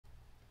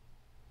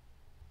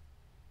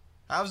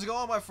How's it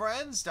going, my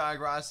friends?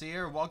 Dominic Rossi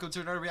here. Welcome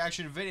to another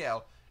reaction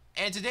video.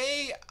 And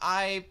today,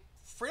 I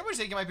pretty much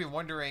think you might be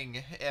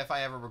wondering if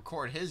I ever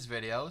record his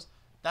videos.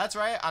 That's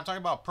right, I'm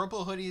talking about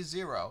Purple Hoodie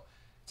Zero.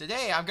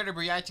 Today, I'm going to be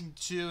reacting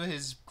to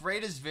his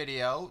greatest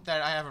video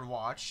that I haven't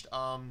watched.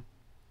 The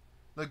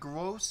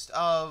Ghost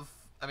of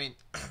the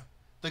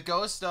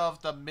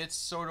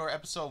Sodor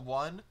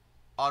Ep.1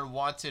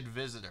 Unwanted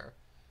Visitor.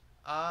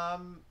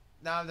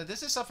 Now,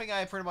 this is something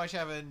I pretty much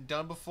haven't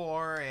done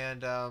before,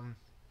 and,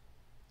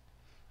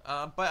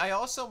 but I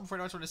also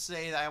pretty much want to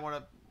say that I want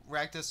to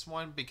react this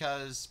one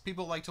because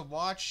people like to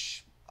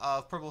watch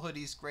Purple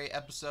Hoodie's great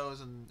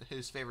episodes and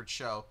his favorite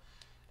show.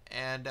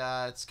 And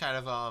it's kind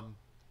of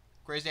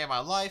greatest day of my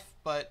life,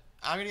 but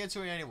I'm going to get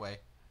to it anyway.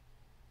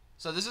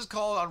 So this is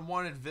called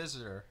Unwanted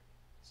Visitor.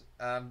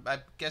 I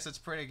guess it's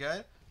pretty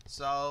good.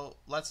 So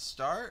let's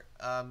start.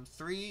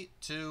 3,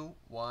 2,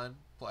 1,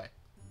 play.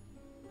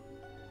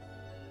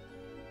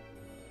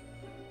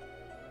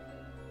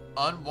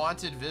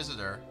 Unwanted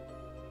Visitor.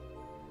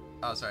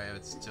 Oh, sorry,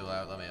 it's too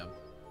loud. Let me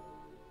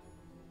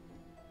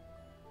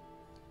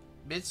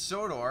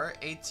Mid-Sodor,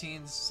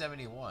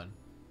 1871.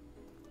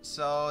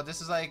 So this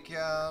is like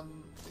a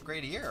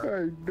great year.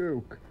 Hey,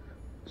 Duke.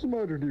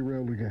 Sodor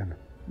derailed again.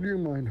 Do you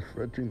mind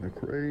fetching the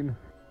crane?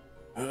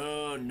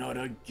 Oh, not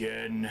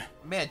again.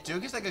 Man,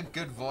 Duke is like a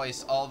good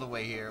voice all the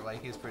way here.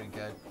 Like, he's pretty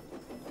good.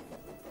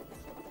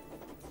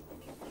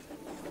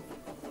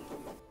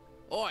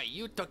 Oi,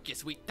 you took your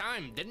sweet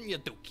time, didn't you,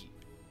 Dookie?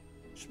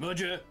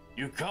 Smudger,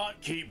 you can't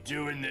keep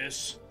doing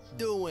this.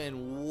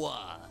 Doing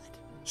what?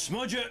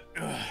 Smudger,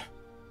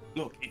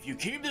 look, if you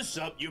keep this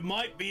up, you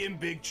might be in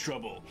big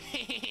trouble.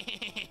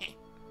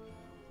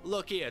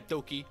 Look here,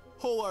 Dookie.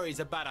 Who worries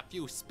about a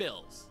few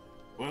spills?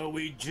 Well,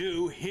 we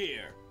do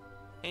here.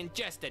 And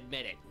just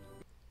admit it.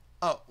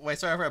 Oh, wait,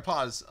 sorry for a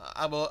pause.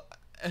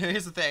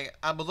 Here's the thing.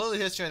 I'm a little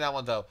history on that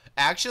one, though.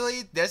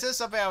 Actually, this is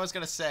something I was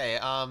going to say.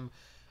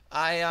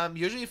 I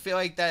usually feel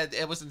like that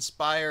it was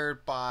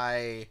inspired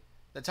by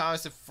the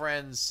Thomas and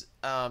Friends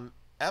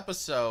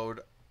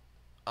episode,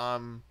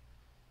 the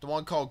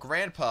one called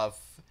Grandpuff,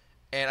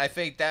 and I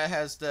think that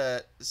has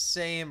the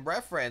same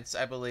reference,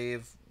 I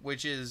believe,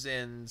 which is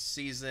in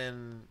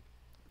season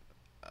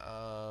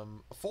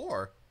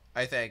 4,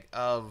 I think,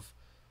 of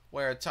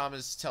where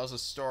Thomas tells a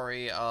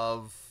story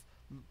of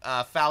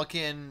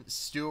Falcon,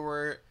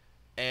 Stewart,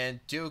 and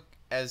Duke,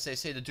 as they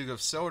say, the Duke of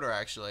Sodor,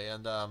 actually,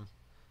 and I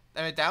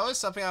mean, that was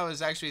something I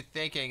was actually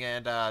thinking,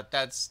 and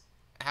that's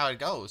how it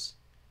goes.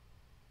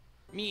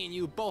 Me and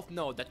you both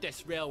know that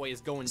this railway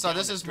is going So down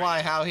this the is drain.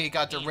 why how he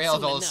got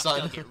derailed all of a They'll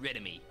sudden. get rid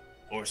of me.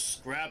 Or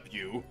scrap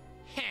you.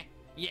 Heh,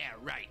 yeah,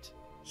 right.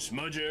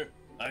 Smudger,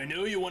 I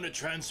know you want to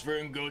transfer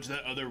and go to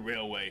that other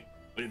railway,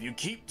 but if you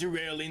keep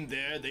derailing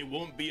there, they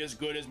won't be as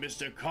good as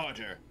Mr.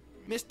 Carter.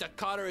 Mr.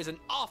 Carter is an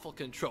awful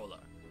controller.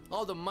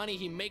 All the money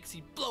he makes,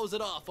 he blows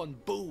it off on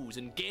booze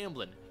and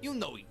gambling. You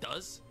know he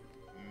does.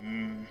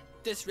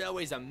 This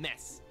railway's a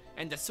mess,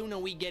 and the sooner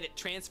we get it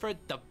transferred,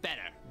 the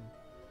better.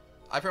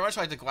 I pretty much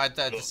like to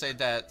Look, say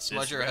that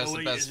Smudger has the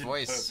railway best isn't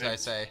voice, perfect, I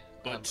say.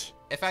 but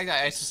in fact,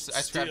 I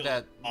scrapped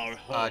that our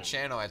home.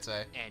 channel, I'd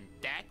say. And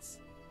that's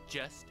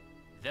just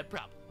the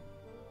problem.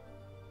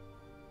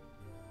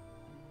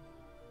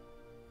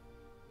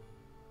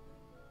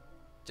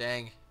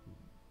 Dang.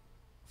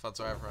 Felt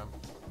sorry for him.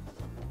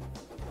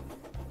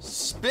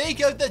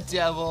 Speak of the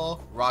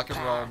devil, rock and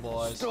roll,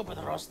 boys. Stupid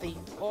Rusty,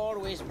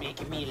 always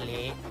making me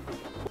late.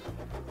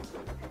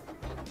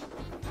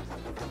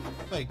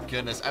 My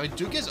goodness. I mean,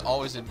 Duke is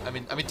always in. I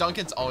mean,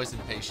 Duncan's always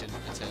impatient.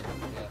 It's him.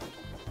 Yeah.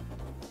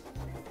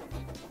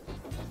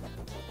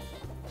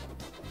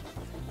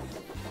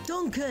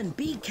 Duncan,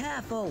 be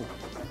careful.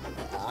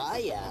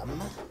 I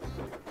am.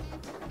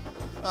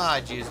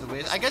 Ah, jeez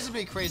Louise. I guess it'd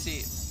be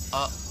crazy.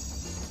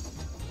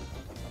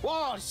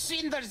 Whoa,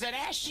 cinders and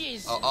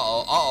ashes! No.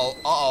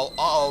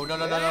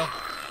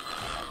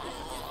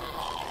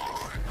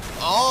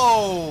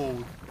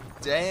 Oh,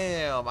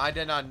 damn. I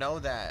did not know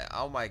that.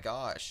 Oh my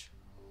gosh.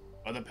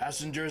 Are the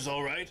passengers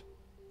all right?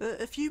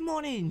 A few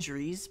minor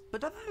injuries,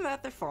 but other than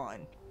that, they're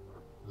fine.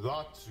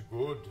 That's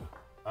good.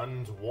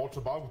 And what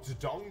about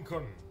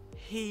Duncan?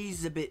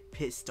 He's a bit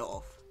pissed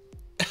off.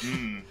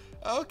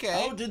 Okay.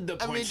 How did the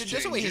I mean, points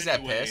just the way change he's that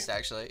anyway? pissed,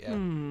 actually. Yeah.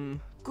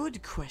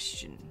 Good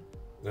question.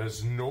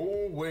 There's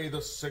no way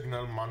the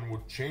signal man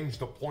would change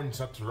the points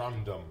at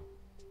random.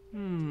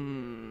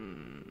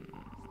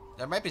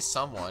 There might be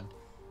someone.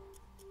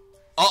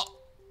 Oh!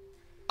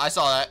 I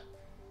saw that.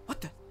 What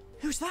the?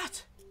 Who's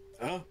that?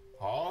 Huh?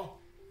 Huh?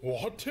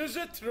 What is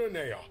it,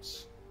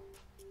 Rheneas?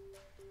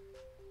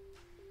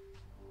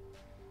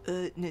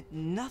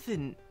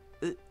 Nothing.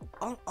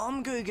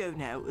 I'm gonna go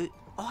now.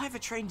 I have a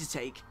train to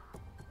take.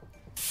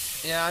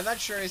 Yeah, I'm not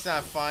sure he's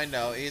not fine,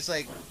 though. He's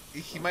like,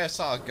 he might have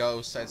saw a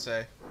ghost, I'd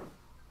say.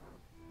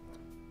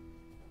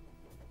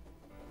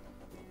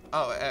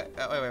 Oh, wait.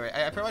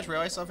 I pretty much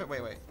realized something.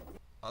 Wait.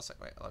 I'll say,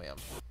 wait, let me,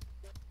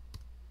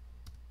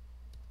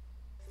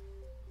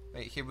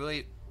 Wait, he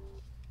really...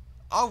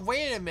 Oh,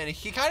 wait a minute.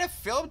 He kind of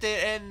filmed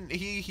it, and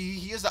he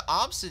used the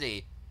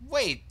obsidy.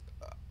 Wait,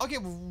 Okay,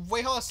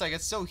 wait, hold on a second.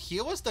 So he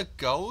was the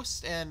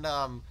ghost, and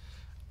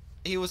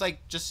he was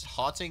like just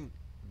haunting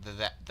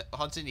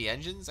haunting the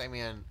engines. I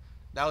mean,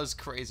 that was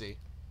crazy.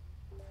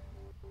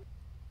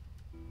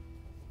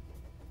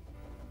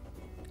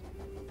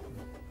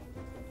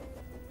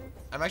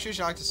 I'm actually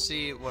shocked to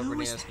see what Who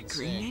Renee was has that been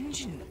green saying.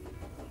 engine?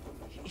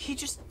 He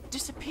just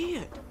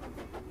disappeared.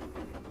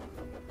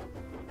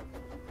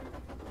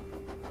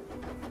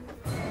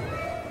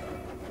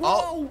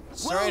 Oh,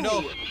 sorry,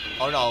 no.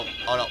 Oh no.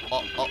 Oh no.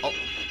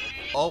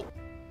 Oh.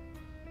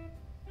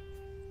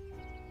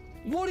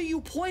 What are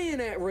you playing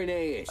at,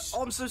 Reneus?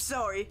 I'm so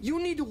sorry.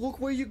 You need to look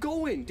where you're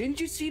going. Didn't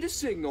you see the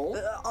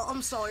signal?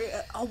 I'm sorry.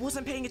 I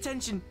wasn't paying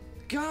attention.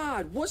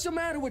 God, what's the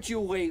matter with you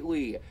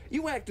lately?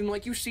 You acting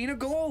like you seen a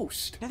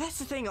ghost. Now that's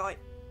the thing.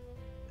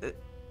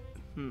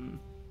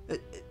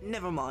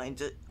 Never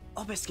mind.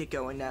 I'll best get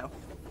going now.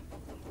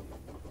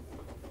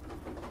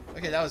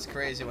 Okay, that was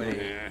crazy when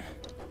he...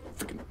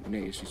 Freaking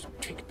Reneus is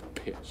taking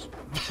the piss.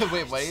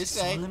 Wait, what did you It's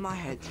say? all in my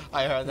head.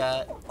 I heard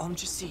that. I'm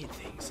just seeing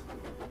things.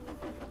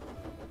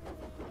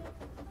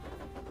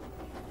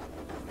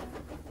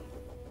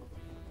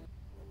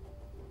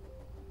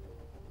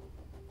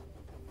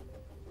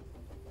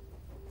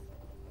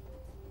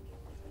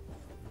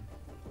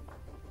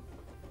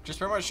 Just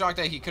pretty much shocked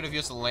that he could have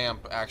used the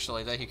lamp,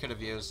 actually, that he could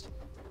have used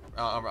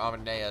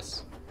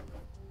Amadeus.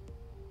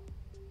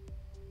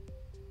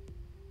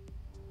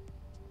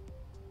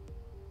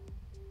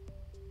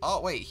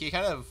 Oh, wait, he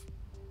kind of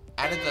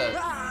added the...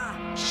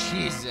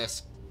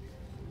 Jesus.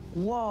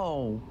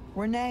 Whoa,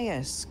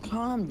 Reneus,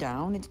 calm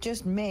down, it's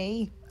just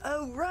me.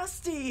 Oh,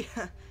 Rusty!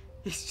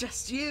 It's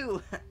just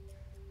you. Are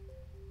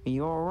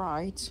you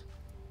alright?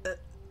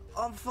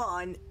 I'm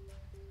fine.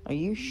 Are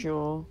you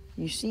sure?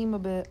 You seem a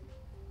bit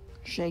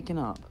shaken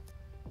up.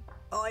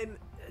 I'm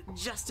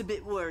just a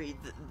bit worried,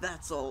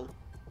 that's all.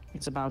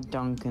 It's about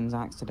Duncan's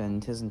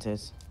accident, isn't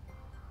it?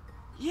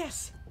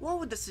 Yes, why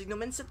would the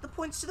signalman set the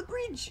points to the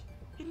bridge?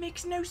 It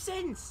makes no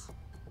sense.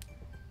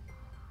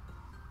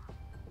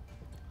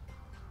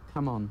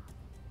 Come on,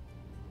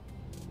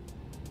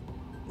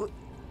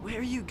 Where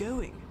are you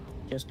going?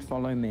 just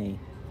follow me.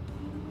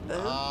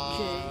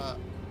 Okay.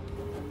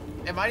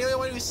 Am I the only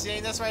one who's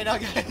seeing this right now,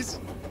 guys?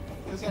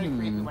 It was kind of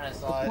creepy when I The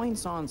saw it.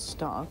 points aren't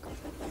stuck,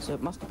 so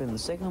it must have been the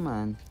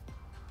signalman.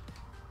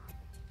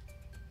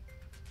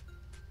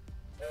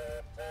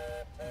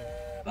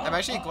 I'm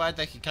actually glad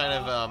that he kind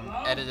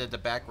of edited the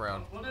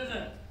background. What is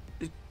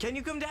it? Can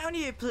you come down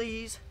here,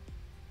 please?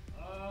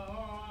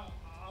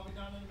 I'll be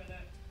down in a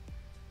minute.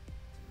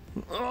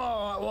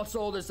 Alright, what's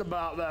all this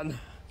about then?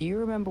 Do you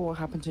remember what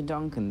happened to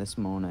Duncan this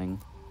morning?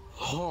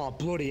 Oh,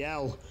 bloody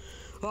hell.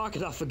 How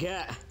could I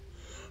forget?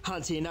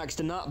 Hadn't seen an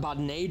accident that bad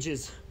in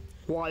ages.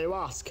 Why, you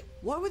ask?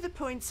 Why were the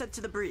points set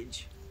to the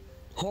bridge?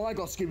 Oh, I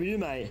got Scooby-Doo,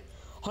 mate.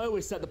 I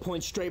always set the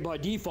points straight by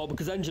default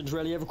because engines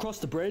rarely ever cross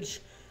the bridge.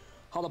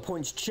 How the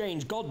points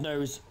change, God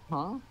knows.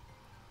 Huh?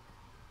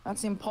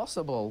 That's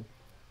impossible.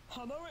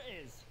 I know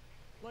it is.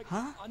 Like,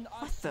 Huh? I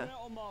What swear the?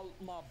 on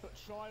my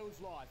child's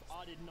life,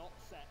 I did not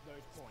set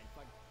those points.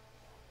 Like,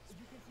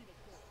 you can see the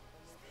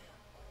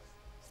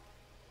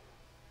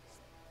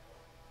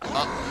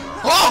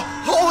Oh!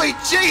 Holy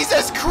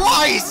Jesus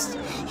Christ!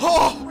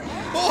 Oh!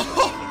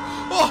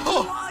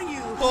 Who are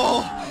you?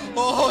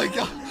 Oh my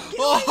God!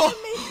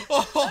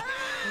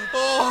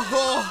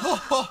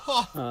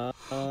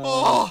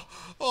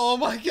 Oh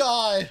my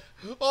God!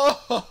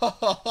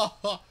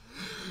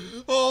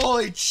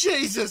 Holy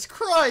Jesus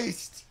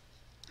Christ!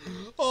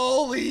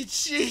 Holy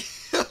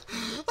Jesus!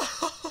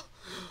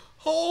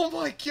 Oh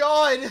my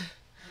God!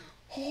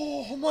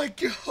 Oh my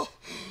God!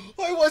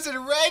 I wasn't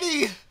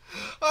ready!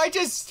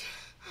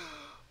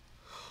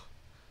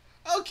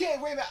 Okay,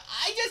 wait a minute.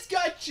 I just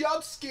got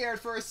jump scared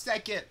for a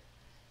second.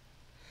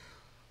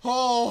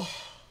 Oh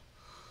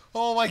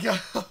my God.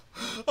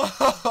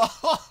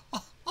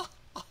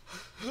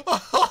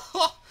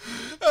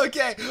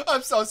 Okay,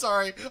 I'm so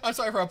sorry. I'm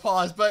sorry for a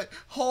pause, but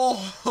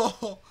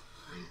oh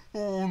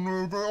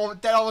no,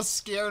 that almost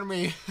scared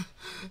me.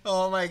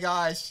 Oh my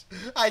gosh.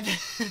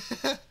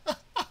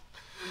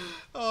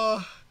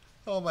 Oh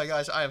my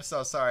gosh, I am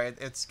so sorry.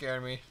 It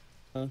scared me.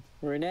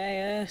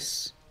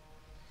 Reneus,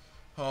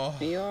 Oh.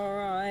 are you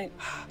alright?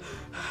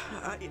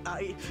 I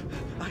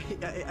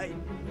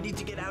need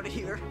to get out of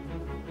here.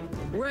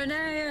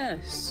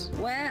 Reneus,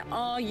 where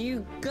are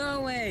you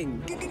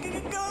going?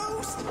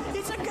 Ghost!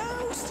 It's a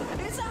ghost!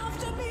 It's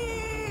after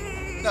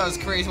me! That was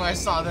crazy when I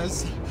saw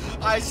this.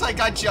 I just like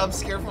got jump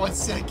scared for 1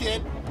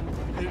 second.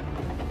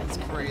 It's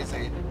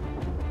crazy.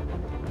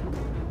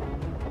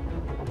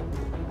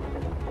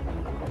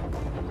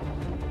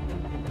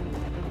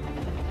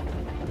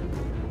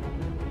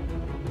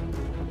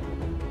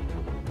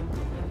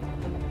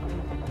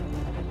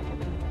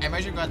 I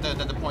imagine got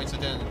the points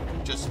that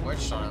didn't just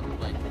switched on him,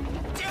 like.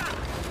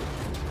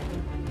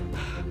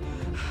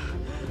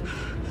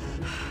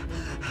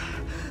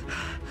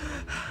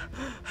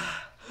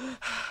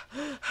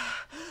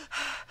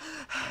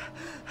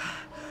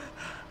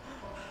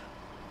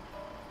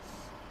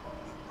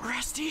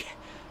 Rusty?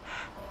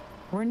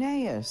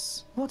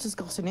 Rheneas, what has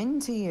gotten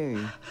into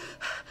you?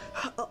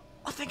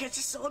 I think I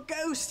just saw a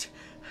ghost.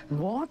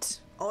 What?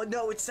 Oh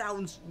no, it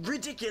sounds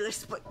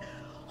ridiculous, but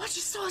I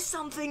just saw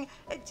something.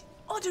 I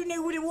don't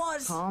know what it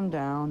was. Calm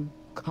down.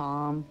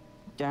 Calm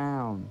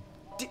down.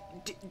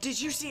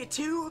 Did you see it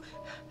too?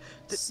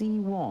 See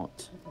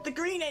what? The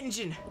green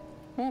engine.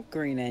 What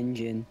green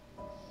engine?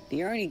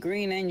 The only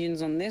green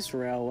engines on this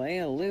railway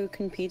are Luke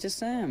and Peter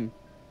Sam.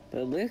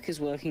 But Luke is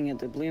working at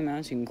the Blue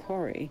Mountain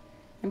Quarry,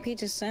 and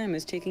Peter Sam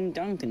is taking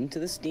Duncan to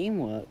the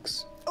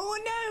steamworks.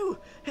 Oh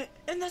no!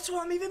 And that's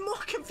why I'm even more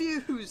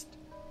confused.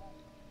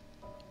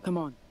 Come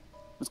on,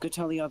 let's go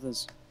tell the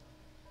others.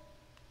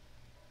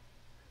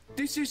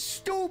 This is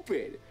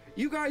stupid!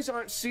 You guys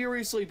aren't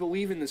seriously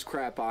believing this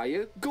crap, are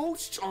you?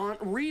 Ghosts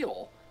aren't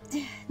real.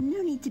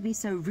 No need to be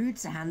so rude,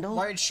 Sir Handel.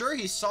 Right, sure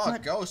he saw a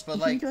ghost, but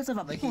like, he does have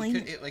a point.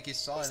 he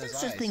saw it in his There's no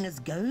such eyes. thing as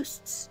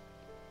ghosts.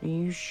 Are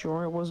you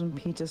sure it wasn't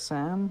Peter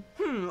Sam?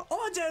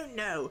 I don't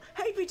know.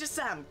 Hey, Peter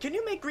Sam, can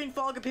you make green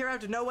fog appear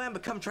out of nowhere and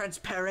become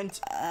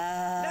transparent?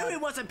 No, it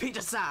wasn't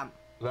Peter Sam.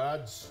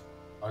 Lads,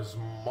 as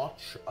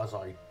much as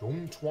I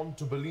don't want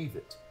to believe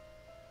it,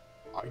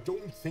 I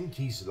don't think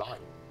he's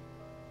lying.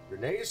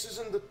 Rheneas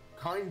isn't the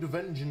kind of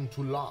engine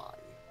to lie.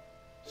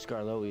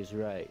 Scarlo is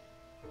right.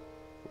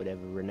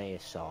 Whatever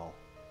Rheneas saw,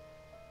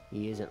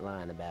 he isn't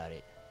lying about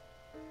it.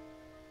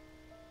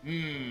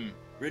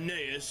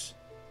 Rheneas,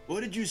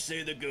 what did you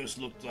say the ghost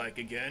looked like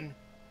again?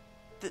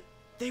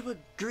 They were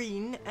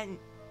green, and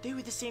they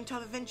were the same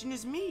type of engine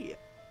as me.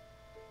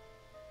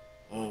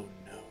 Oh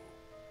no.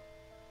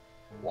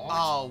 What?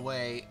 Oh,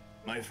 wait.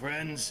 My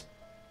friends,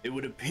 it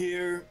would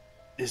appear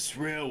this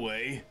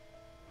railway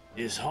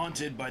is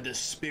haunted by the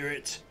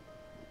spirit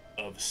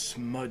of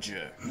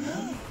Smudger.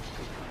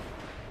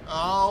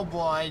 Oh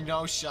boy,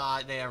 no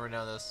shot. They ever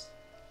know this.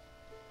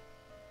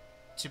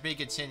 To be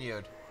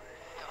continued.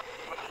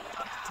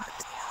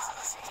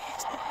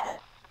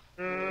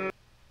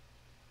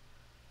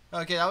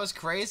 Okay, that was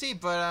crazy,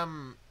 but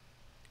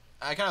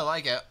I kind of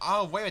like it.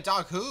 Oh wait, a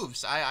dog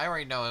hooves. I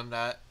already know him.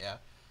 That yeah.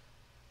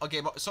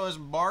 Okay, so is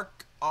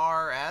Mark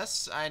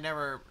RS? I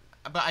never,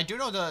 but I do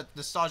know the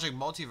nostalgic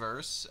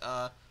multiverse.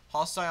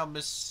 Hostile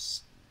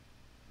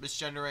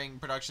misgendering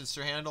productions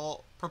to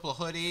handle. Purple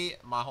hoodie,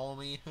 my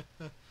homie.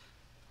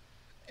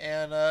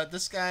 And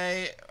this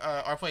guy,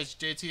 our plays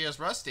JT as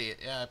Rusty.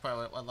 Yeah,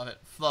 I love it.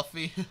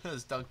 Fluffy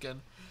as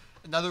Duncan.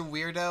 Another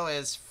weirdo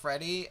is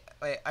Freddy.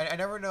 Wait, I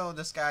never know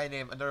this guy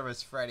named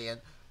Anonymous Freddy. And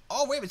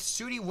oh wait, it's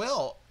Sooty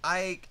Will.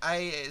 I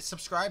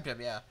subscribed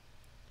him. Yeah.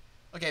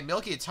 Okay,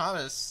 Milky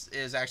Thomas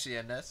is actually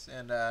in this,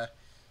 and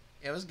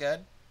it was good.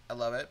 I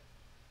love it.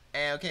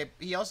 And okay,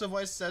 he also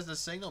voiced as the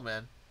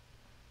Signalman.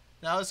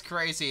 That was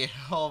crazy.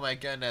 Oh my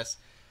goodness.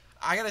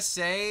 I gotta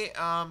say,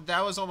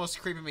 that was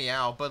almost creeping me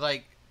out, but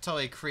like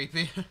totally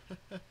creepy.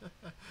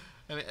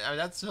 I mean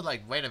that's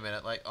like, wait a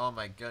minute, like, oh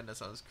my goodness,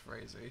 that was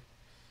crazy.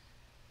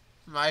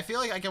 I feel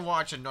like I can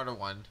watch another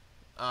one.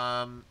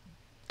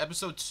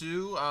 Episode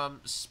 2,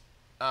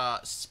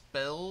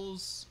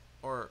 Spills,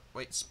 or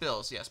wait,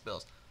 Spills, yeah,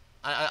 Spills.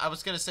 I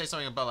was gonna say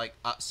something about like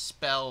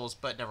spells,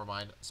 but never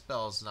mind.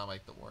 Spells is not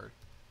like the word.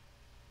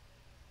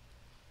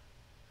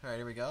 All right,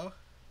 here we go.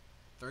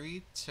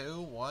 3,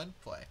 2, 1,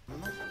 play.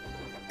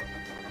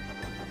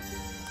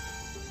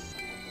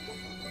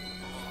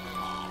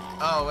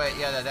 Oh wait,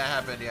 yeah, that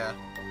happened, yeah.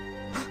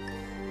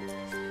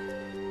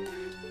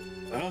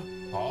 Huh?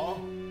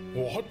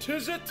 What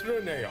is it,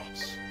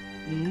 Rheneas?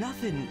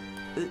 Nothing.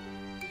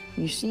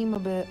 You seem a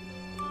bit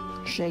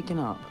shaken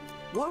up.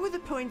 Why were the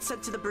points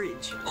set to the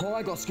bridge? Oh,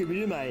 I got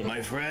Scooby-Doo, mate.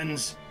 My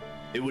friends,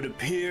 it would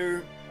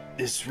appear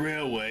this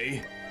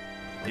railway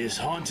is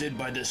haunted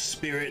by the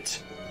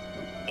spirit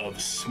of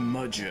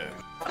Smudger.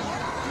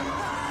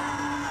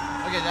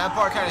 Okay, that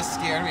part kind of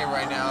scared me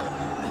right now.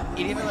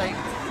 It even like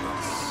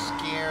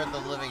scared the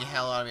living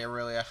hell out of me,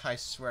 really. I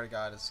swear to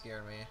God, it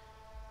scared me.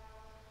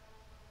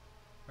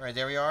 Alright,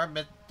 there we are,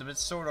 the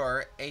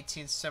Sodor,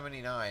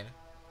 1879.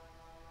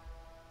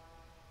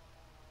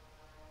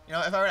 You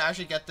know, if I were to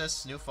actually get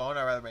this new phone,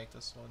 I'd rather make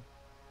this one.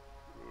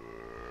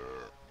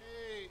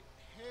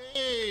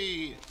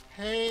 Hey!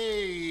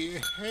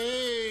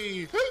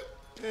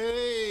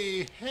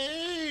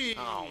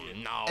 Oh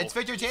no! It's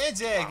Victor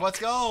Tanzig. Let's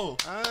go.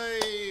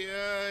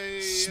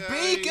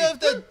 Speak of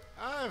the.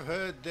 I've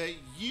heard that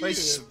you Wait,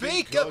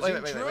 speak of.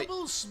 Wait.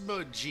 trouble,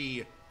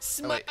 Smudgy.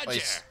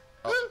 Smudger.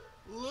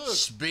 Look.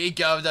 Speak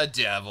of the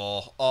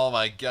devil. Oh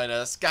my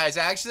goodness, guys.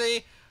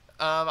 Actually,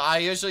 I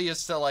usually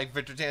used to like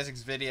Victor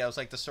Tanzig's videos,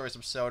 like the stories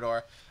of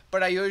Sodor.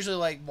 But I usually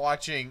like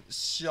watching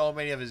so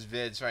many of his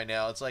vids right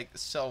now. It's like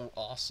so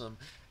awesome,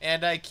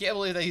 and I can't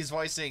believe that he's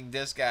voicing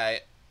this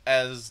guy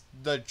as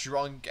the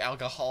drunk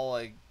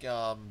alcoholic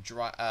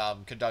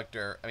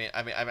conductor.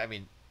 I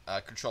mean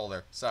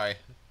controller. Sorry.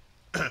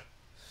 I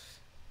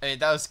mean,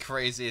 that was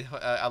crazy.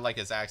 I like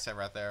his accent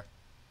right there.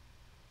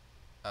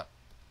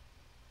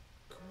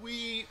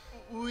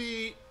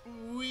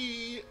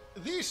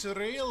 This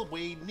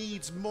railway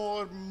needs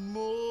more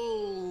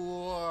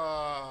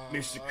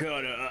Mr.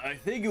 Carter, I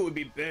think it would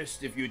be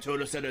best if you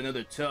told us at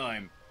another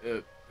time.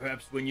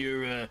 Perhaps when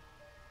you're,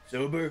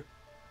 sober?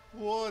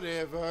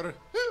 Whatever.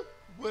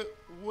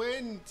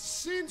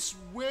 Since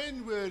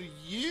when were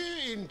you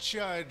in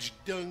charge,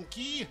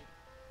 donkey?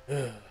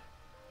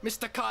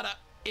 Mr. Carter,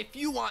 if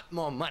you want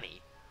more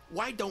money,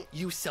 why don't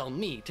you sell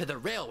me to the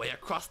railway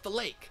across the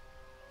lake?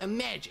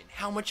 Imagine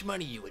how much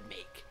money you would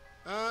make.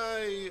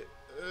 Oh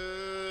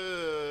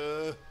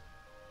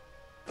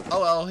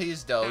well,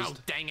 he's dozed.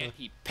 Oh, dang it,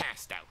 he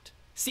passed out.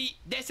 See,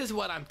 this is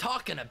what I'm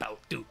talking about,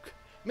 Duke.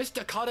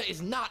 Mr. Carter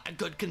is not a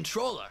good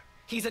controller.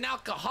 He's an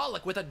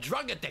alcoholic with a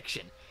drug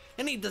addiction,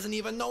 and he doesn't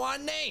even know our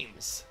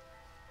names.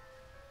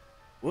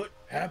 What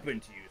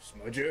happened to you,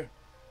 Smudger?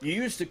 You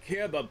used to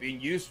care about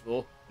being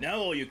useful. Now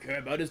all you care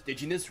about is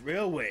ditching this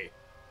railway.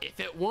 If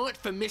it weren't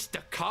for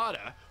Mr.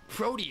 Carter,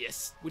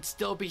 Proteus would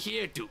still be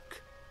here,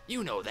 Duke.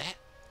 You know that.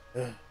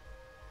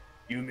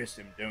 You miss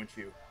him, don't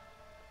you?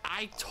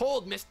 I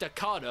told Mr.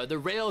 Carter the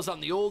rails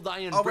on the old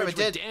iron bridge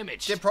were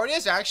damaged. Did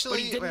Proteus actually?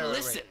 But he didn't wait.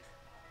 listen.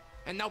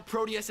 And now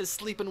Proteus is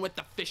sleeping with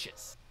the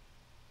fishes.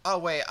 Oh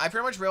wait, I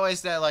pretty much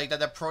realized that that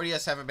the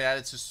Proteus haven't been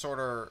added to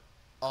Sodor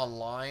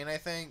online. I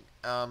think.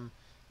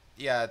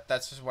 Yeah,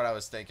 that's just what I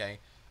was thinking.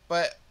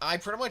 But I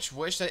pretty much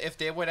wish that if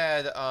they would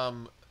add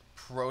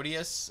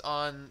Proteus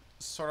on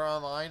Sodor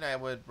Online, I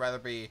would rather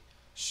be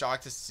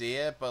shocked to see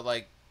it, but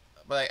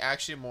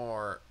actually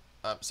more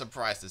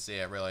surprised to see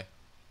it, really.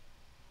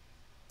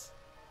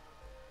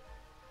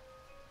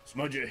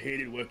 Smudger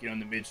hated working on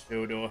the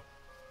mid-Sodor,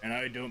 and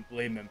I don't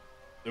blame him.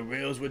 The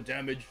rails were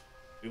damaged,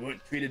 we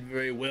weren't treated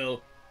very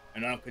well,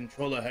 and our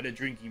controller had a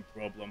drinking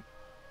problem,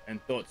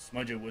 and thought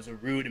Smudger was a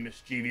rude and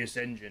mischievous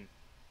engine.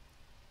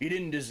 He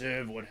didn't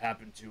deserve what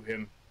happened to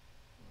him.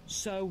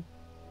 So,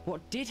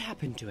 what did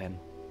happen to him?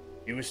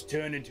 He was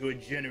turned into a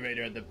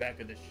generator at the back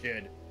of the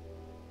shed.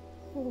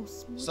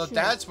 So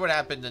that's what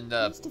happened in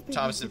the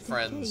Thomas and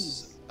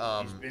Friends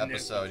He's been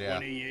episode, there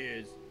for yeah. 20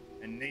 years,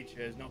 and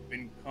nature has not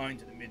been kind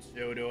to the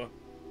mid-Sodor.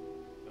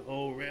 The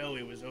whole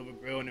railway was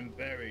overgrown and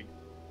buried.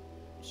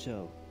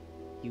 So,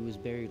 he was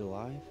buried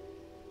alive?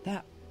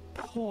 That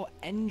poor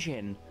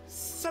engine.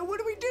 So what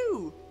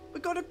do? We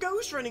got a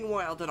ghost running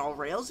wild on our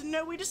rails and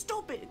no way to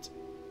stop it.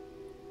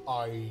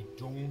 I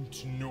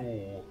don't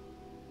know.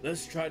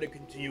 Let's try to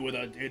continue with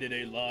our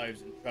day-to-day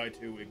lives and try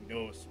to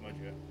ignore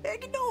Smudger.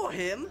 Ignore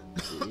him?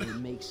 It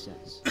makes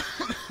sense.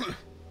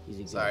 He's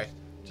a Sorry, ghost.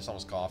 just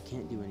almost coughed.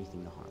 Can't do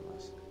anything to harm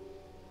us.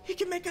 He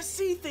can make us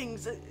see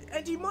things,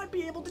 and he might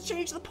be able to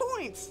change the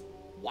points.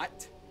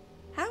 What?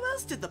 How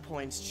else did the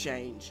points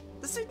change?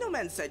 The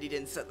signalman said he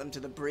didn't set them to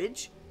the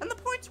bridge, and the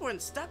points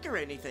weren't stuck or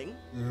anything.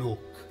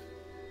 Look,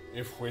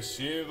 if we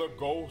see the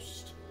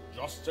ghost,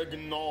 just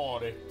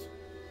ignore it.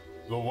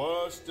 The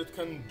worst it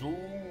can do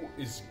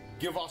is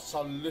give us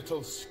a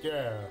little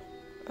scare.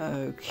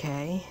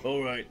 Okay.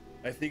 Alright,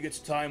 I think it's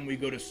time we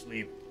go to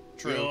sleep.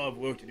 True. We all have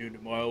work to do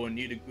tomorrow and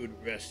need a good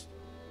rest.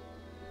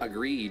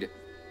 Agreed.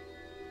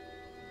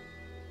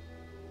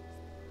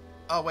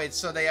 Oh wait,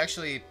 so they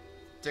actually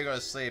did go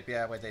to sleep?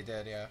 Yeah, wait, they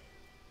did, yeah.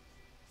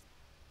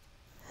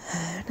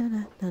 I've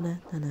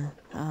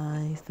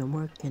been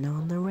working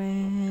on the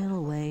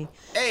railway.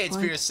 Hey, it's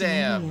like Peter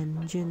Sam. the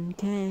engine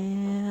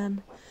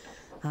can.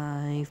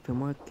 I've been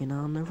working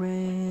on the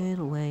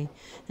railway,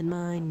 and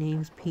my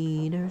name's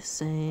Peter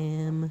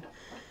Sam.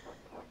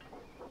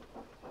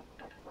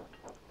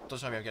 Don't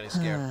tell me I'm getting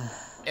scared.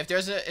 If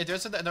there's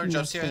another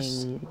jump scare,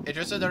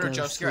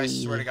 I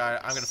swear to God,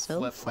 I'm gonna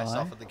flip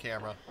myself with the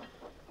camera.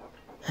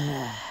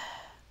 I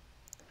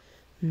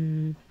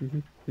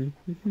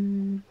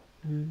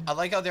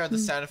like how there are the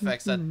sound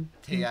effects that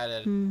he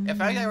added. In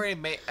fact, I already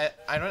made.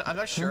 I'm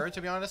not sure, to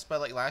be honest,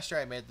 but like last year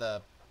I made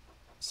the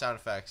sound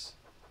effects.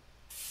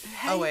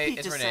 Hey, Oh wait,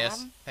 Peter it's Reneus.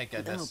 Sam. Thank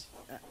goodness.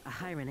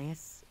 Hi,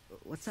 Reneus.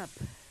 What's up?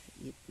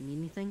 You need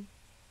anything?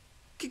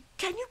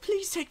 Can you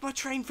please take my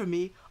train from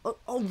me? I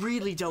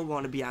really don't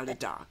want to be out at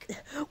dark.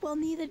 Well,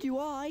 neither do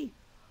I.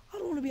 I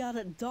don't want to be out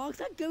at dark.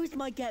 That ghost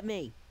might get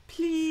me.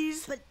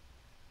 Please?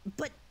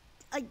 But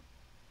I...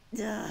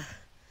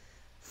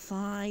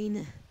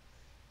 fine.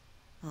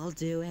 I'll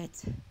do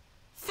it.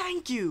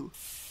 Thank you.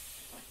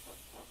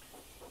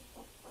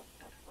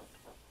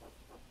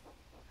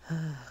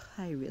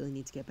 I really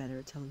need to get better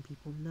at telling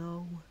people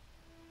no.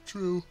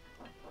 True.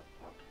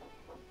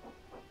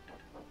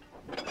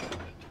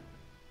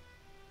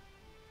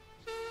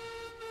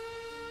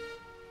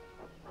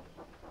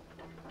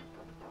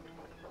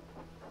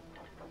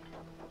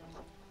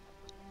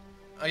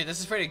 Okay, this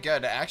is pretty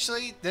good.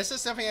 Actually, this is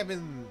something I've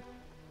been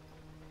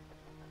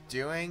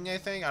doing, I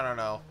think. I don't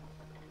know.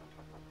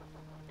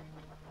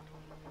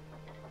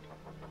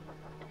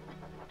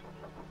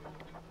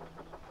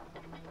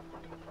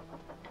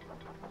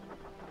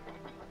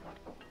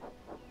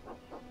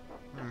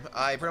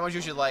 I pretty much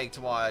usually like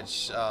to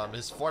watch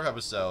his 4th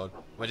episode,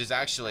 which is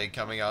actually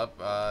coming up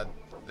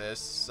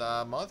this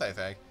month, I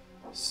think.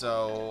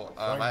 So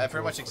I'm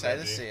pretty much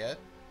excited to see it.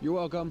 You're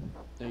welcome.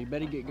 Now you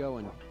better get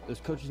going. Those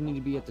coaches need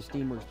to be at the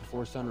steamworks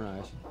before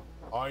sunrise.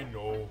 I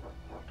know.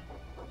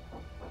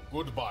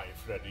 Goodbye,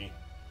 Freddy.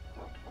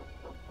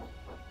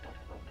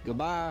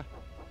 Goodbye.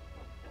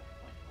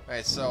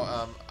 Alright,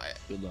 so,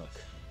 Good luck.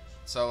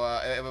 So,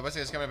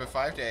 basically it's coming up in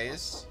 5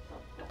 days.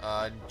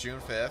 June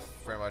 5th,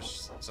 pretty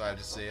much, so I have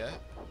to see it.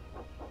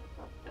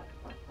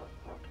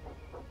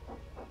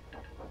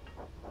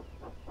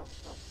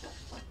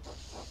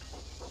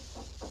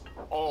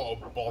 Oh,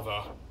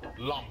 bother.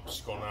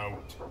 Lamp's gone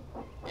out.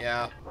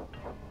 Yeah.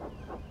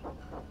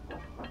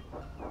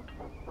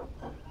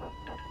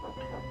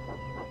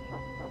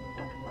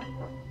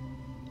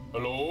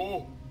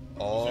 Hello?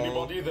 Oh. Is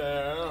anybody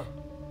there?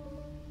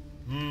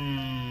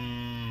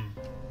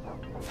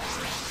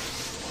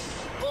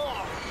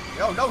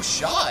 Yo, no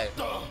shot!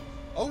 Oh.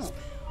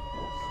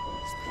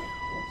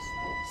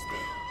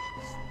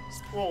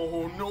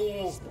 Oh,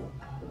 no.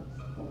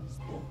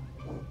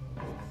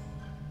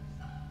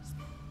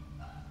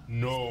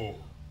 No.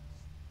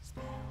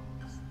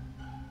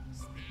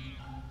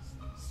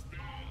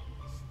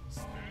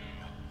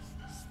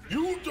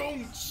 You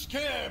don't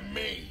scare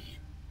me.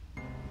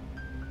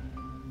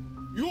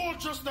 You're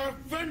just a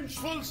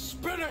vengeful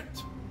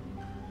spirit.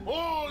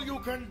 All you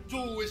can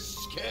do is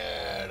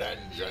scare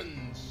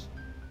engines.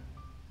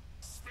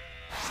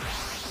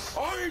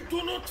 I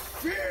do not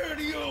fear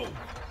you.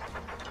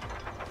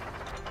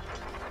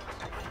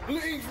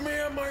 Leave me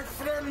and my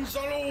friends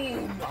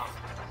alone.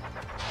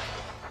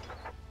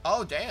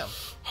 Oh, damn.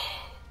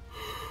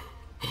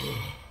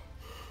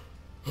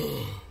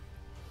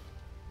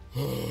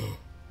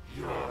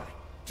 You're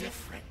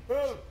different.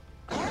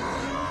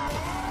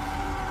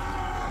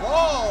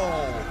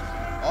 Whoa!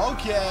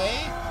 Okay.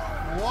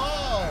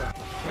 Whoa!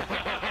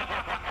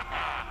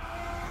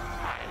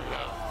 I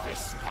love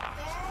this part.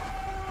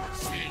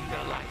 Seeing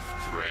the life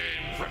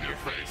drain from your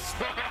face.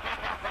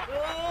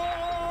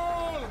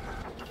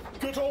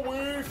 Get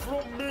away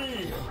from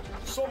me!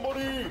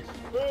 Somebody!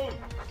 Help!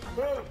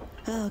 Help!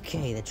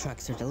 Okay, the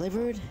trucks are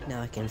delivered.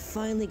 Now I can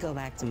finally go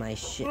back to my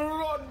ship.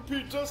 Run,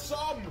 Peter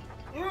Sam!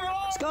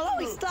 Run!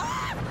 Scollowy,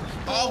 stop!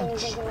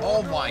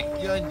 Oh my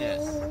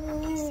goodness.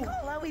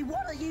 Scollowy,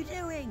 what are you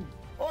doing?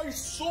 I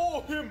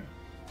saw him!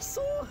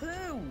 Saw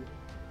who?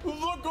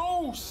 The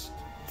ghost!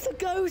 The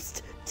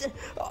ghost?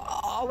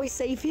 Are we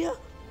safe here?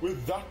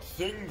 With that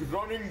thing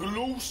running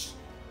loose?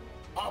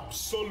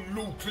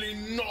 Absolutely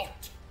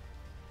not!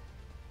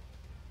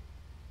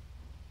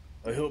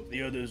 I hope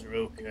the others are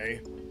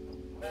okay.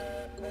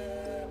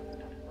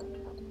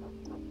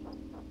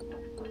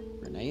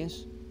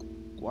 Rheneas?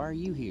 Why are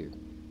you here?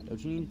 Don't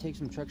you need to take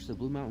some trucks to the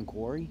Blue Mountain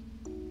Quarry?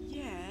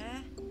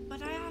 Yeah,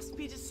 but I asked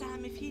Peter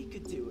Sam if he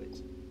could do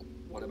it.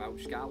 What about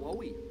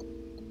Scarlowy?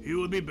 He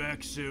will be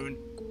back soon.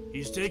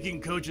 He's taking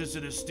coaches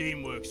to the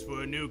steamworks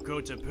for a new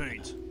coat of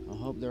paint. I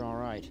hope they're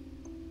alright.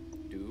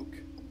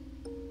 Duke?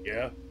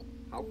 Yeah?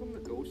 How come the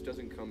ghost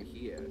doesn't come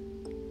here?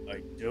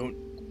 I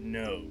don't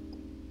know.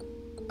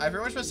 I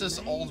very much miss this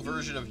old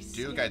version of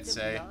Duke, I'd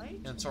say.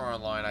 In Sword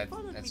Online, I'd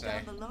say.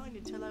 Down the line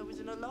until I was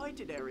in a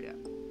lighted area.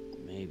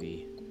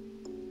 Maybe.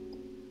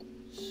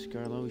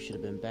 Scarlowy should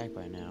have been back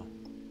by now.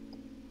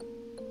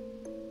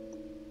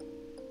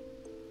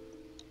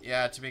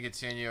 Yeah, to be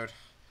continued.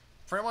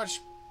 Pretty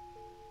much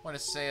want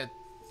to say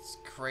it's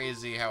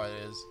crazy how it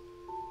is.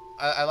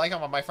 I like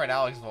how my friend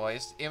Alex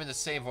voiced, even the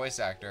same voice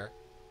actor.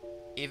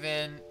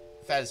 Even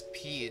Faz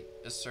Pete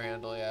is Sir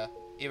Handle, yeah.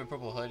 Even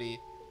Purple Hoodie,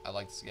 I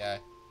like this guy.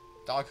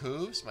 Dog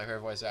Hooves, my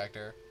favorite voice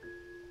actor.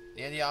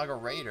 The Indiago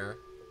Raider.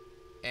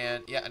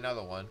 And yeah,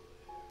 another one.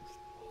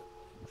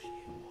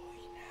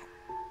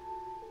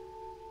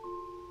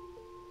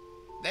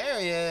 There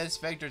he is,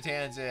 Victor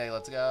Tanzig,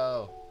 let's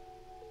go.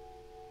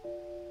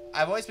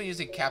 I've always been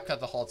using CapCut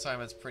the whole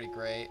time, it's pretty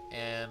great,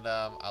 and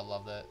I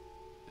loved it.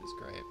 It was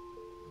great.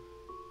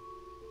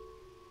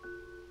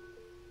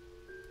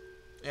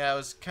 Yeah, it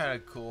was kind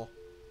of cool.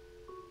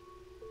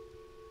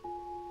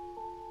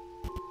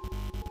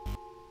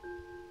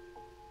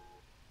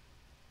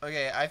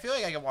 Okay, I feel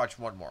like I can watch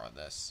one more on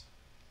this.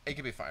 It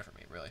could be fine for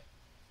me, really.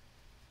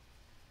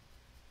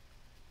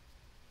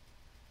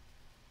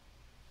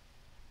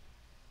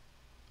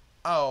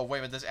 Oh, wait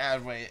a minute, this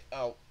ad, wait.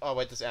 Oh,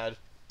 wait, this ad.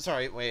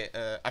 Sorry, wait,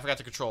 I forgot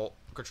to control.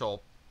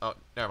 Oh,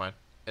 never mind.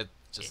 It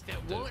just... If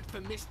it weren't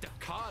for Mr.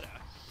 Carter,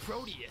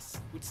 Proteus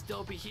would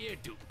still be here,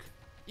 Duke.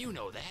 You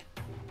know that.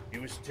 He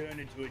was turned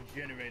into a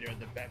generator at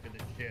the back of the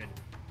shed.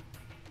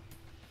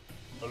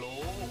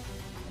 Hello?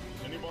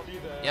 Anybody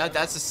there? Yeah,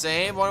 that's the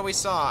same one we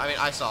saw. I mean,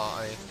 I saw.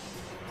 I mean...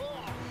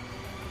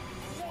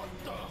 What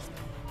the?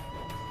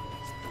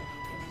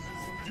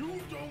 You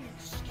don't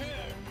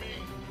scare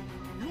me.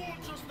 You're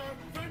just a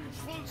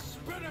vengeful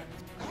spirit.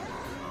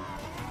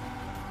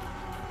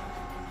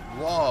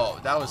 Whoa,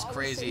 that was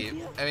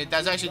crazy. I mean,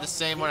 that's actually the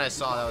same one I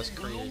saw. That was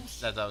crazy.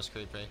 That was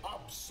creepy.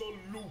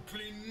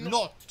 Absolutely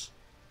Not.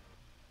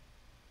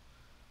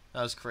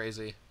 That was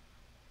crazy.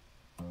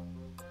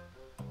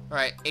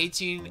 Alright,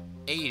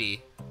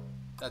 1880.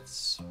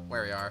 That's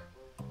where we are.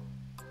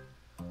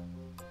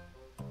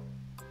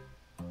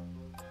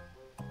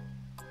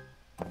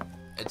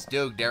 It's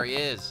Duke, there he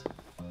is.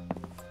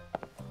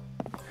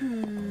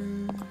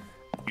 You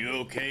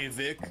okay,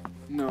 Vic?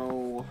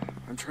 No,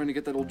 I'm trying to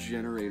get that old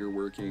generator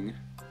working.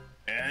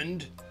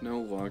 And? No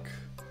luck.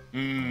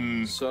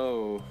 Hmm.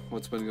 So,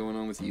 what's been going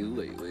on with you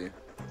lately?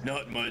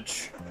 Not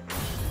much.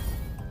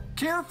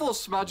 Careful,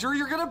 Smudger,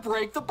 you're gonna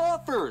break the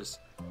buffers!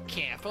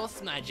 Careful,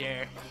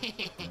 Smudger.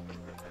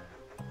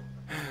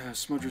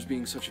 Smudger's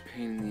being such a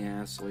pain in the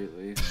ass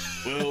lately.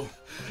 Well,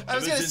 I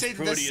was ever gonna since say the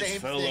Proteus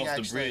same fell thing, off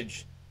the actually.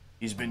 bridge,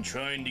 he's been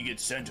trying to get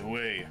sent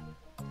away.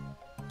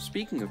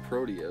 Speaking of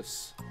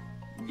Proteus,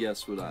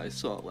 guess what I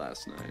saw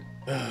last night?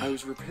 I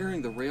was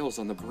repairing the rails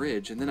on the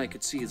bridge, and then I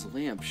could see his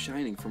lamp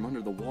shining from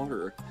under the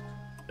water.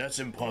 That's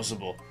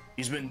impossible.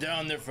 He's been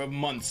down there for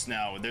months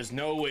now. There's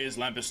no way his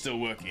lamp is still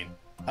working.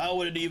 How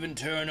would it even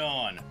turn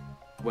on?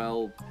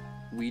 Well,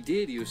 we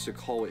did used to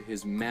call it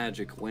his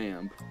magic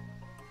lamp.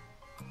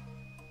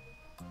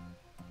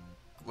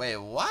 Wait,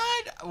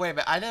 what? Wait a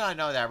minute, I did not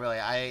know that, really.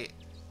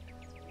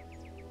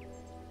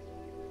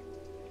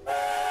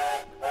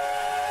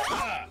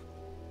 Ah!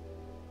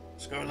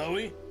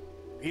 Scarloey?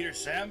 Peter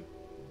Sam?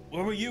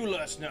 Where were you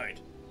last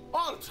night?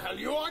 I'll tell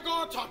you, I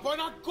got attacked by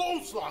that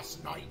ghost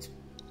last night.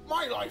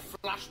 My life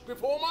flashed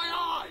before my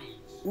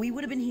eyes. We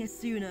would have been here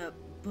sooner,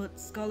 but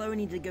Scarlo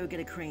needed to go get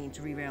a crane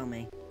to rerail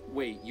me.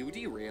 Wait, you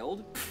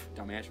derailed?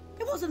 Dumbass.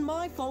 It wasn't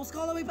my fault.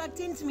 Scarlo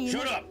backed into me.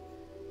 Shut up!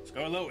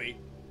 Scarloey,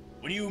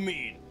 what do you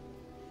mean?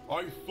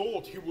 I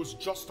thought he was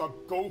just a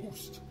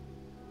ghost.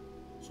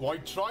 So I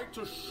tried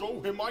to show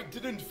him I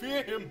didn't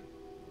fear him.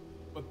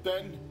 But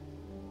then,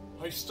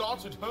 I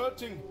started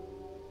hurting.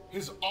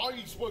 His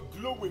eyes were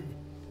glowing.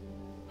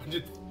 And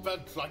it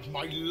felt like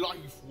my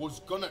life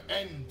was gonna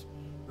end.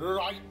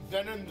 Right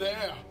then and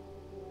there.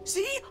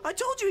 See? I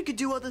told you he could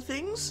do other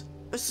things.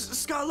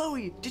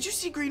 Scarloey, did you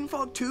see Green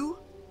Fog too?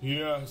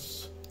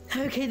 Yes.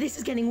 Okay, this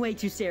is getting way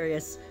too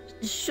serious.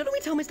 Shouldn't we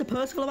tell Mr.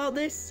 Percival about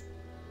this?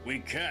 We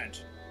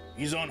can't.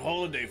 He's on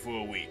holiday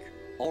for a week.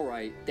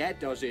 Alright, that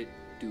does it,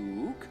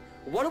 Duke.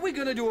 What are we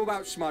gonna do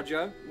about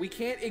Smudger? We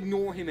can't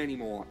ignore him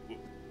anymore.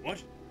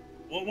 What?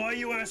 Well, why are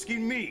you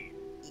asking me?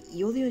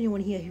 You're the only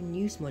one here who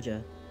knew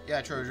Smudger.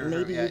 Yeah, true.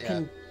 Maybe yeah, you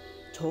can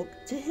talk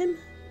to him?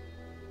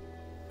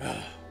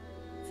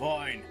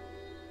 Fine.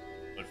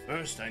 But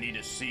first I need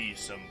to see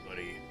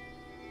somebody.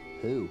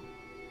 Who?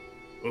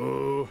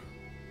 Oh,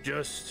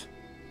 just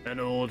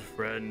an old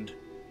friend.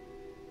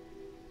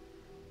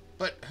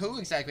 But who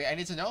exactly? I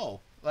need to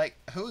know. Like,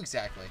 who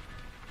exactly?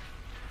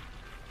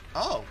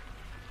 Oh.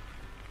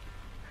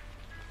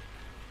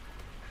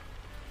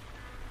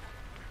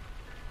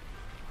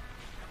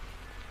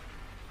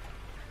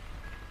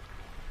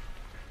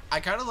 I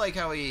kind of like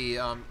how he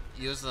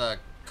used the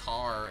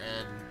car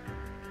and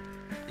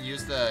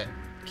used the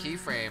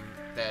keyframe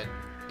that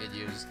it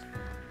used.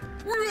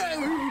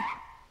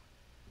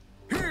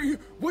 Hey,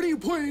 what are you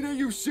playing at,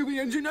 you silly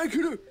engine? I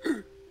could've...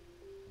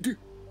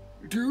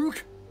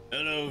 Duke?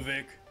 Hello,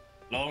 Vic.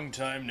 Long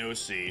time no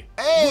see.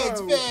 Hey,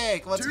 it's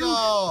Vic! Let's Duke,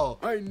 go!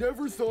 I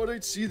never thought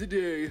I'd see the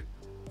day.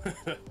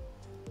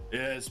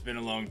 Yeah, it's been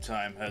a long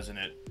time, hasn't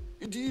it?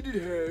 Indeed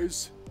it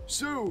has.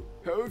 So,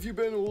 how have you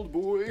been, old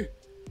boy?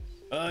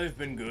 I've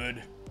been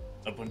good.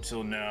 Up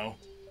until now.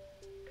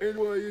 And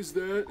why is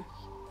that?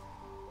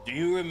 Do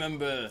you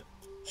remember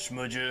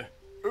Smudger?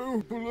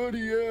 Oh,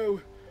 bloody hell.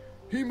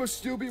 He must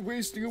still be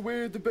wasting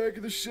away at the back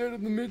of the shed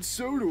in the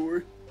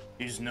mid-Sodor.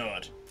 He's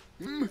not.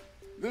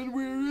 Then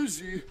where is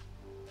he?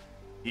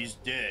 He's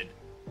dead.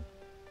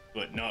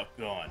 But not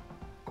gone.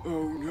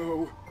 Oh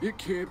no, it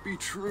can't be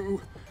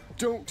true.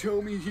 Don't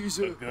tell me he's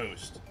a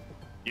ghost.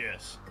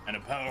 Yes, and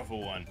a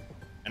powerful one.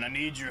 And I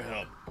need your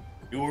help.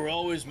 You were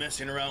always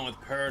messing around with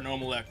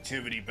paranormal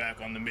activity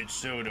back on the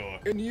mid-Sodor.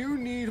 And you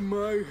need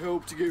my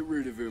help to get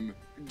rid of him,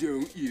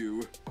 don't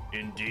you?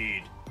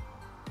 Indeed.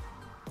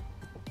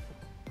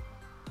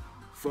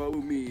 Follow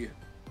me.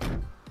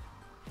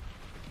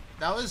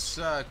 That was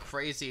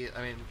crazy.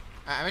 I mean,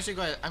 I'm actually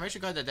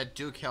glad that that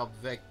Duke helped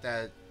Vic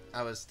that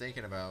I was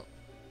thinking about.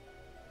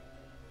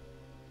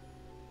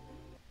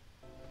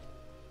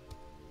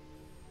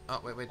 Oh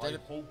wait, I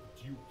hope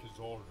Duke is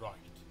all right.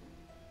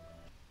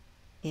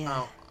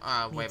 Yeah.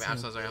 Oh, wait a minute. I'm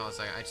too. so sorry. Hold on a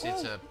second. I just need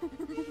to.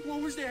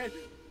 What was that?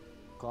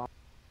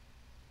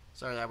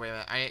 Sorry, wait a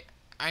minute.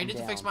 I need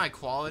to fix my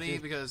quality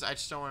because I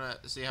just don't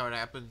want to see how it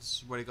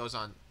happens when it goes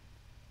on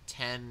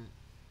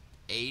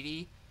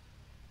 1080.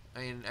 I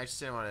mean, I just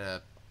didn't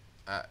want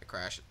to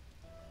crash it.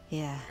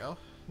 Yeah. Go.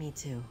 Me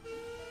too.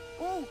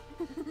 Oh,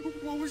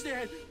 what was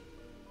that?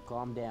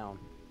 Calm down.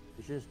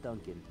 It's just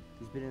Duncan.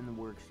 He's been in the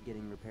works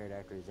getting repaired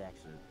after his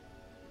accident.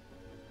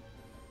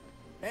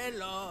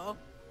 Hello.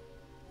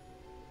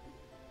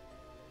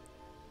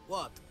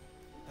 What?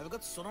 Have I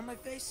got sun on my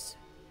face?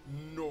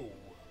 No,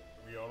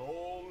 we are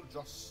all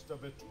just a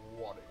bit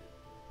worried.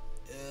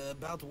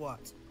 About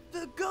what?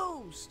 The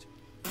ghost!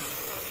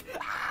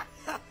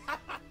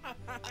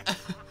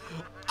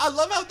 I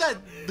love how that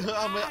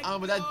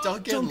that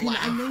Duncan I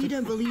laughed. know you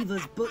don't believe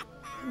us, but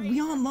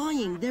we aren't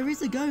lying. There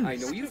is a ghost. I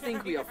know you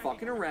think we are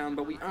fucking around,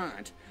 but we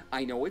aren't.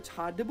 I know it's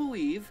hard to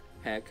believe,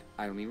 Heck,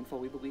 I don't even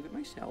fully believe it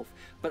myself,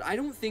 but I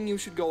don't think you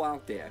should go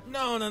out there.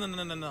 No.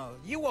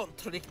 You won't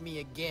trick me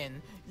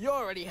again. You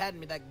already had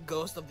me that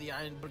Ghost of the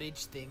Iron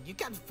Bridge thing. You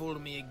can't fool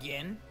me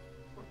again.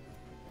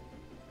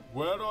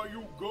 Where are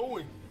you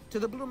going? To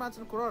the Blue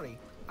Mountain Quarry.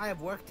 I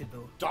have work to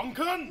do.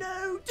 Duncan!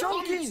 No,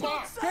 Duncan!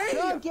 Hey!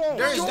 Duncan!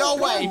 There's no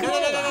way! No!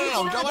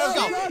 Don't let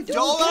him go!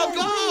 Don't let him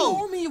go!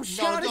 Told me you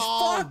shot his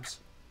fuck!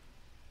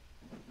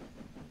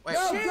 Wait,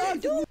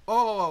 No,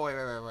 oh, wait.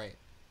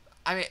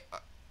 I mean,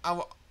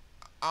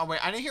 wait,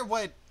 I didn't hear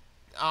what,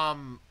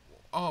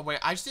 oh, wait,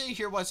 I just didn't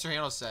hear what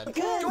Serrano said.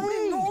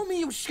 Don't ignore me,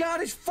 you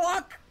shot his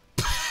fuck!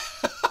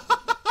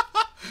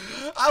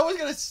 I was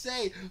gonna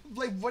say,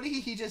 like, what did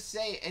he just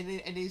say?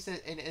 And he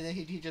said, and then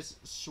he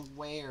just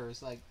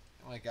swears, like,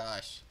 oh my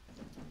gosh.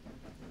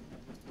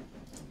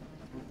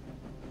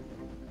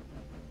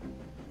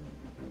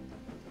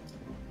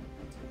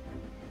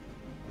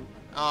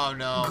 Oh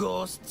no.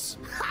 Ghosts.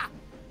 Ha!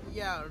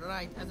 Yeah,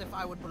 right, as if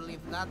I would believe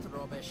that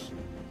rubbish.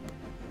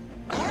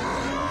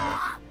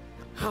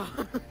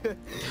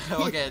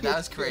 Okay, that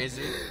was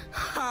crazy.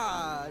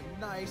 Ha!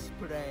 Nice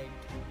prank.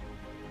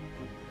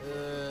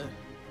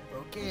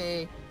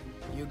 Okay.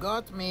 You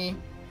got me.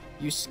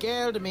 You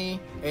scared me.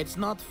 It's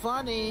not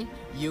funny.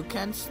 You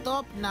can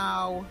stop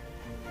now.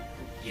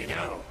 You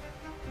know,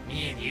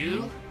 me and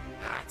you,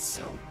 not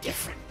so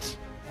different.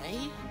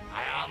 Eh?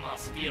 I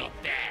almost feel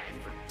bad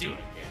for doing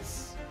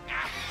this.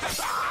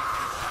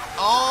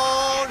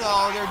 Oh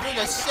no, they're doing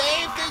the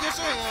same thing as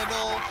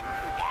Serrano.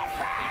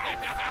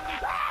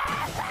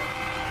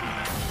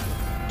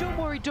 Don't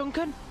worry,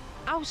 Duncan.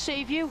 I'll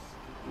save you.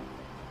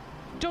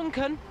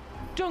 Duncan!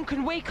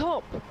 Duncan, wake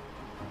up!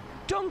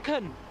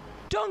 Duncan!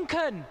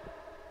 Duncan!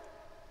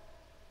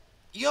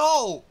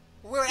 Yo!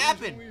 What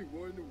happened? There's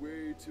only one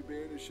way to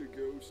banish a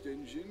ghost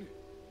engine,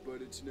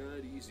 but it's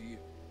not easy.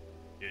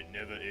 It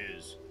never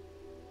is.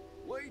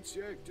 Lights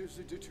act as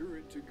a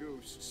deterrent to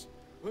ghosts.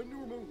 A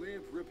normal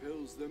lamp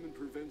repels them and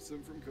prevents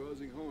them from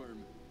causing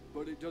harm,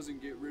 but it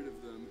doesn't get rid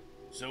of them.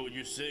 So what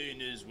you're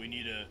saying is we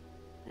need a,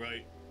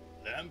 right,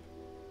 lamp?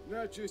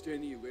 Not just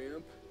any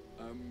lamp,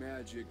 a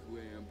magic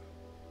lamp.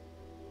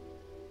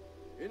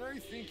 And I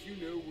think you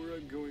know where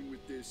I'm going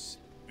with this.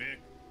 Vic,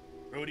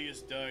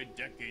 Proteus died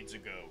decades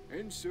ago.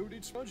 And so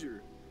did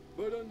Smudger.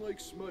 But unlike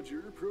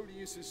Smudger,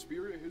 Proteus'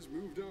 spirit has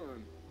moved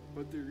on.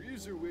 But there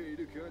is a way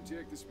to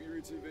contact the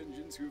spirits of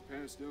vengeance who have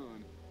passed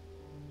on.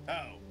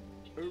 How?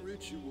 A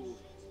ritual.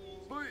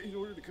 But in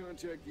order to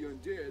contact the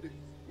undead,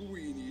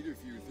 we need a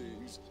few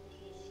things.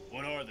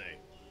 What are they?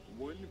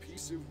 1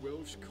 piece of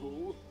Welsh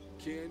coal,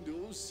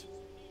 candles,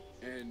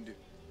 and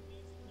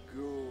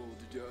gold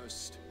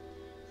dust.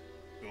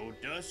 Gold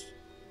dust?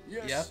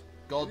 Yes. Yep,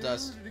 gold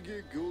dust. In order to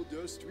get gold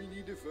dust, we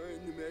need to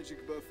find the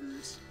magic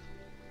buffers.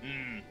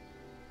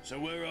 So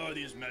where are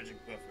these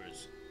magic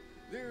buffers?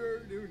 There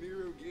are no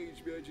narrow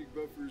gauge magic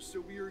buffers,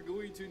 so we are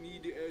going to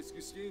need to ask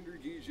a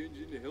standard gauge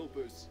engine to help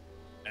us.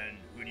 And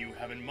who do you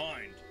have in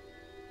mind?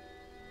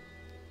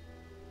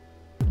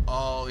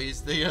 Oh,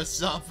 he's thinking of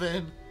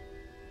something.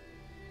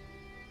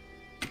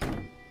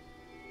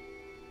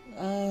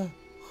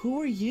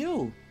 Who are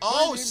you?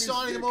 Oh,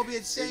 Sonic the Mobile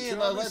Insane,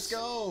 let's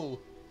go.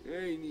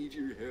 I need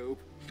your help.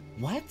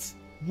 What?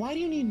 Why do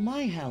you need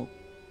my help?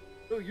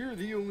 Oh, you're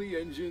the only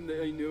engine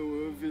that I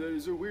know of that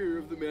is aware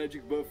of the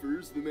magic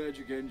buffers, the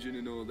magic engine,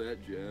 and all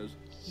that jazz.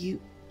 You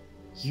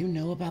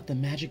know about the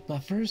magic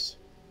buffers?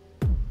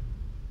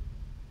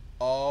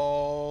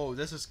 Oh,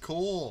 this is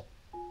cool.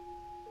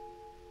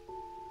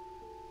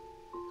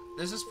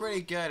 This is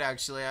pretty good,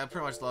 actually. I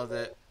pretty much loved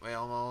it. Wait,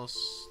 almost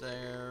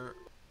there.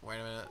 Wait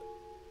a minute.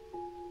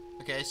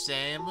 Okay,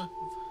 same.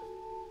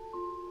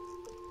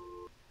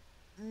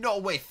 No,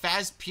 wait,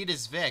 Faz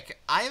Peters Vic.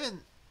 I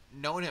haven't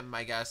known him,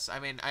 I guess. I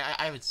mean,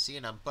 I haven't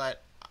seen him,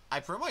 but I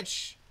pretty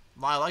much...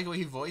 I like the way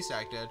he voice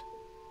acted.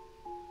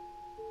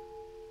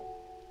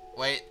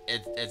 Wait,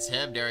 it's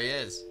him. There he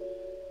is.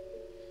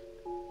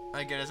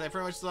 My goodness, I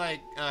pretty much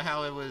like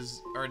how it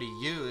was already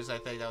used. I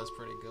think that was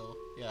pretty cool.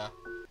 Yeah,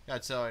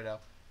 that's all I know.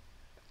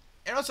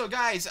 And also,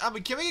 guys,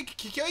 can we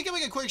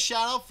make a quick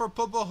shout out for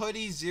Popo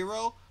Hoodie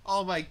Zero?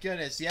 Oh my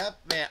goodness, yep,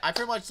 man, I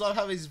pretty much love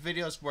how his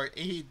videos work.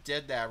 He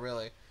did that,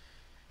 really.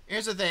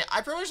 Here's the thing,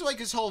 I pretty much like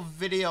his whole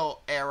video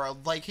era.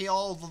 Like he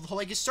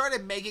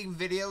started making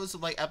videos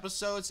like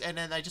episodes, and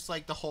then I just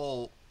like the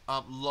whole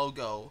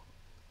logo.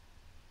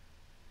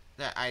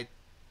 That I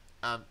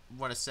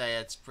want to say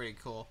it's pretty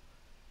cool.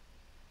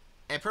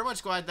 And pretty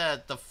much glad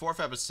that the 4th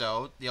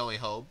episode, The Only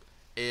Hope,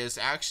 is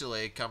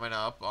actually coming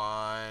up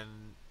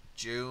on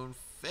June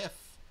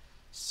 5th.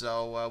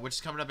 So, which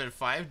is coming up in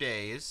 5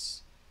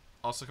 days.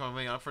 Also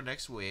coming up for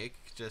next week.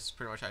 Just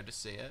pretty much had to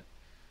see it.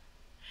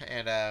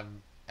 And,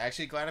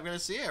 actually glad I'm going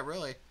to see it,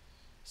 really.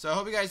 So, I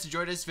hope you guys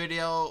enjoyed this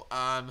video.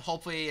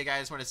 Hopefully you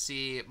guys want to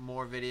see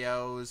more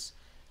videos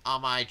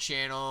on my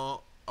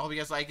channel. I hope you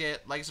guys like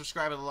it. Like,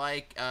 subscribe, and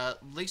like.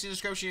 Links in the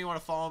description if you want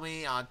to follow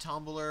me on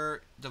Tumblr,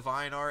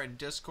 Divine Art, and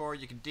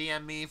Discord. You can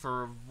DM me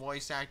for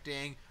voice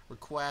acting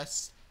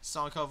requests,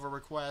 song cover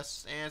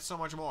requests, and so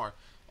much more.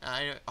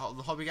 I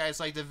hope you guys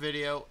liked the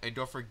video, and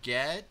don't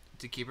forget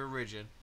to keep it rigid.